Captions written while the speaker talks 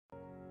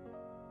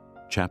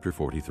Chapter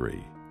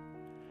 43.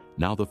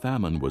 Now the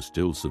famine was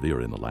still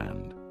severe in the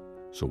land.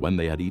 So when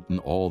they had eaten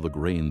all the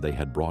grain they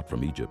had brought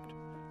from Egypt,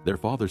 their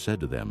father said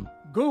to them,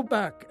 "Go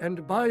back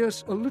and buy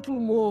us a little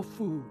more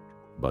food."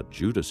 But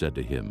Judah said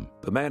to him,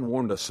 "The man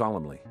warned us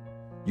solemnly,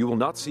 'You will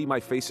not see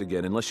my face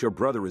again unless your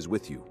brother is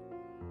with you.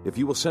 If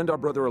you will send our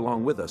brother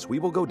along with us, we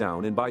will go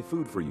down and buy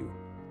food for you.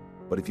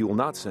 But if you will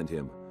not send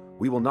him,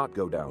 we will not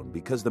go down,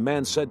 because the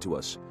man said to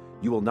us,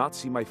 You will not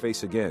see my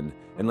face again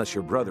unless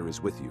your brother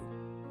is with you.'"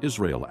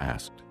 Israel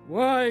asked,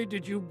 "Why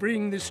did you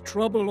bring this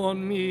trouble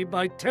on me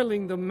by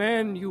telling the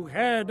man you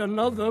had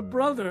another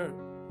brother?"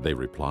 They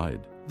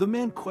replied, "The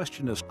man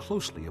questioned us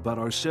closely about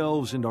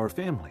ourselves and our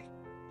family.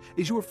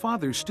 'Is your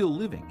father still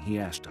living?' he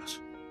asked us.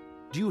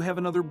 'Do you have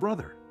another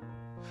brother?'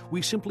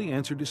 We simply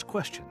answered his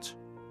questions.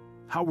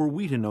 How were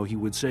we to know he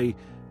would say,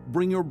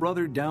 'Bring your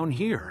brother down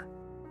here'?"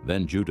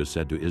 Then Judah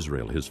said to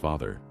Israel his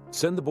father,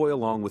 "Send the boy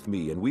along with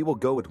me, and we will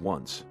go at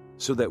once,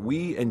 so that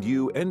we and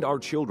you and our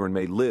children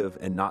may live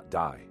and not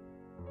die.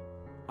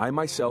 I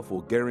myself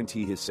will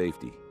guarantee his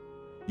safety.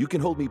 You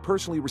can hold me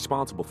personally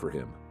responsible for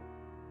him.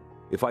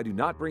 If I do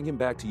not bring him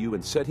back to you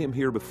and set him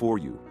here before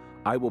you,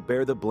 I will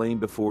bear the blame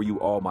before you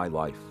all my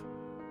life.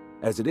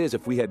 As it is,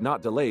 if we had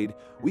not delayed,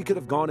 we could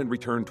have gone and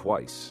returned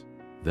twice."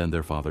 Then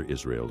their father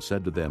Israel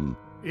said to them,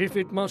 "If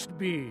it must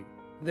be,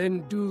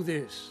 then do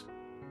this.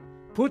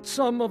 Put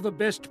some of the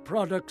best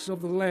products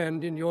of the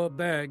land in your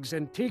bags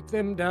and take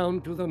them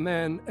down to the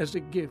man as a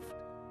gift.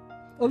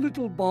 A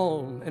little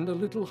balm and a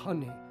little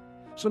honey,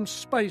 some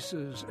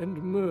spices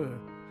and myrrh,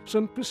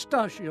 some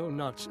pistachio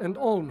nuts and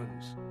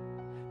almonds.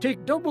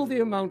 Take double the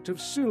amount of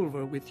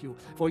silver with you,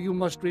 for you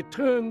must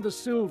return the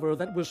silver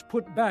that was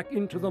put back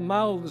into the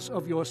mouths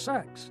of your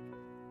sacks.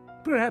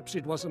 Perhaps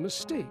it was a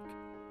mistake.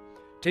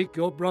 Take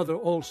your brother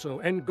also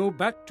and go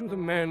back to the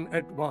man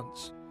at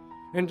once.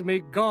 And may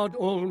God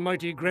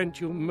Almighty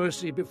grant you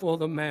mercy before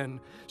the man,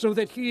 so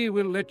that he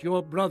will let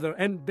your brother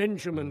and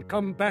Benjamin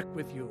come back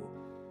with you.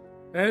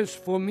 As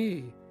for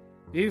me,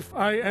 if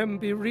I am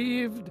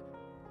bereaved,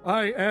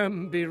 I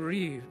am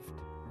bereaved."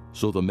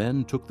 So the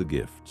men took the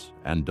gifts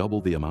and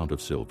doubled the amount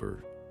of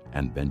silver,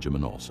 and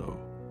Benjamin also.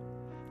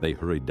 They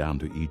hurried down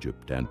to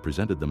Egypt and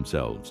presented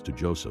themselves to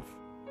Joseph.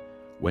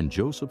 When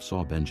Joseph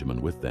saw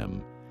Benjamin with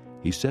them,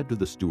 he said to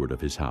the steward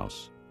of his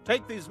house,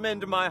 "Take these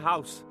men to my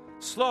house.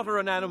 Slaughter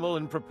an animal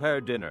and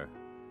prepare dinner.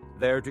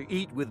 They're to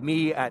eat with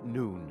me at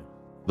noon."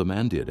 The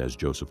man did as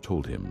Joseph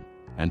told him,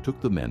 and took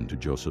the men to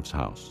Joseph's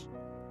house.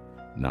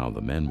 Now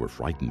the men were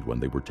frightened when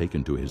they were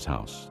taken to his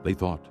house. They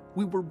thought,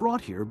 "We were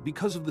brought here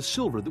because of the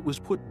silver that was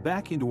put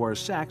back into our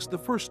sacks the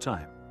first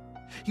time.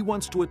 He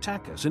wants to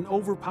attack us and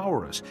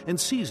overpower us and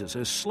seize us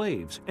as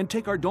slaves and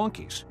take our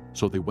donkeys."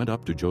 So they went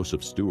up to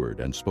Joseph's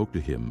steward and spoke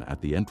to him at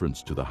the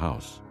entrance to the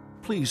house.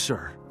 "Please,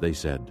 sir," they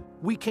said,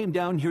 "we came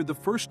down here the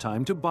first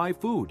time to buy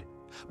food.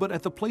 But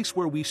at the place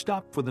where we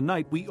stopped for the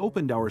night, we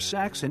opened our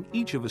sacks, and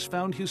each of us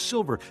found his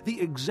silver, the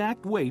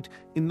exact weight,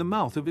 in the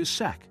mouth of his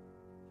sack.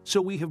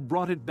 So we have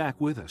brought it back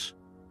with us.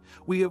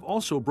 We have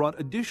also brought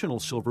additional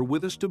silver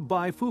with us to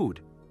buy food.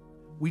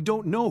 We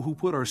don't know who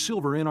put our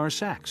silver in our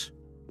sacks."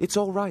 "It's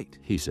all right,"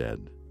 he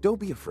said.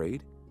 "Don't be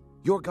afraid.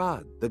 Your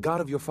God, the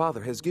God of your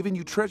father, has given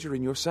you treasure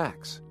in your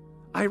sacks.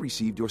 I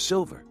received your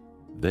silver."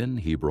 Then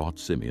he brought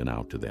Simeon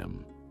out to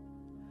them.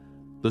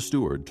 The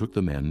steward took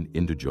the men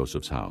into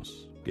Joseph's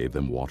house, gave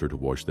them water to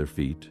wash their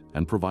feet,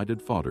 and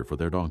provided fodder for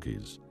their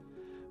donkeys.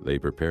 They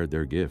prepared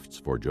their gifts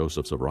for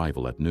Joseph's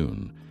arrival at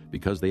noon,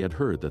 because they had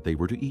heard that they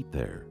were to eat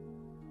there.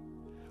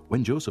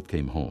 When Joseph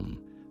came home,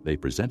 they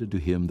presented to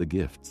him the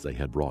gifts they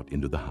had brought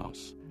into the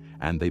house,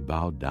 and they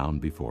bowed down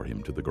before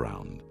him to the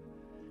ground.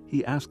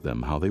 He asked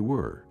them how they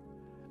were,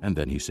 and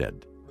then he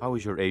said, "How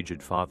is your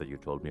aged father you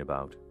told me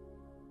about?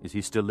 Is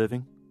he still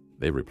living?"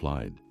 They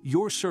replied,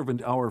 "Your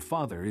servant our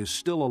father is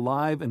still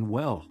alive and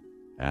well."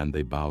 And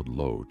they bowed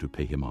low to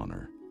pay him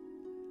honor.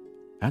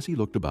 As he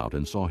looked about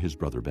and saw his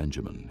brother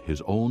Benjamin,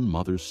 his own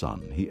mother's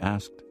son, he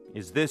asked,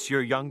 "Is this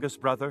your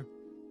youngest brother,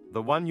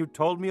 the one you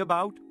told me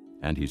about?"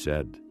 And he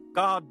said,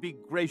 "God be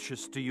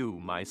gracious to you,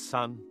 my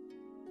son."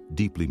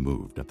 Deeply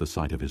moved at the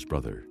sight of his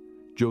brother,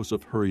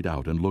 Joseph hurried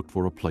out and looked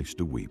for a place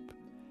to weep.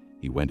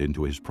 He went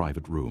into his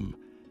private room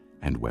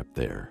and wept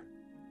there.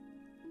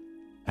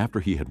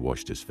 After he had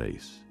washed his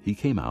face, he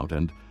came out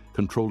and,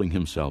 controlling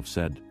himself,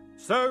 said,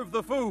 "Serve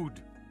the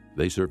food."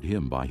 They served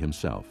him by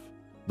himself,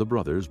 the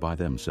brothers by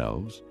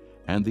themselves,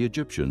 and the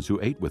Egyptians who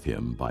ate with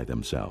him by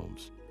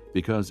themselves,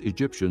 because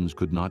Egyptians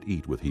could not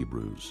eat with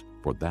Hebrews,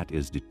 for that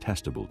is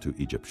detestable to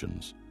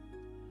Egyptians.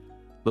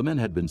 The men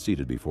had been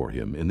seated before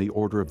him in the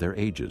order of their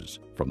ages,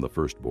 from the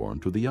firstborn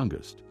to the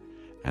youngest,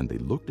 and they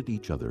looked at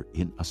each other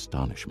in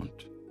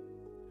astonishment.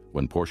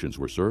 When portions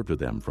were served to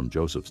them from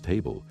Joseph's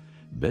table,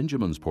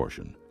 Benjamin's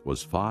portion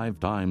was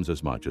 5 times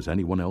as much as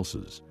anyone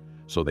else's,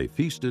 so they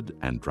feasted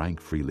and drank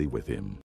freely with him.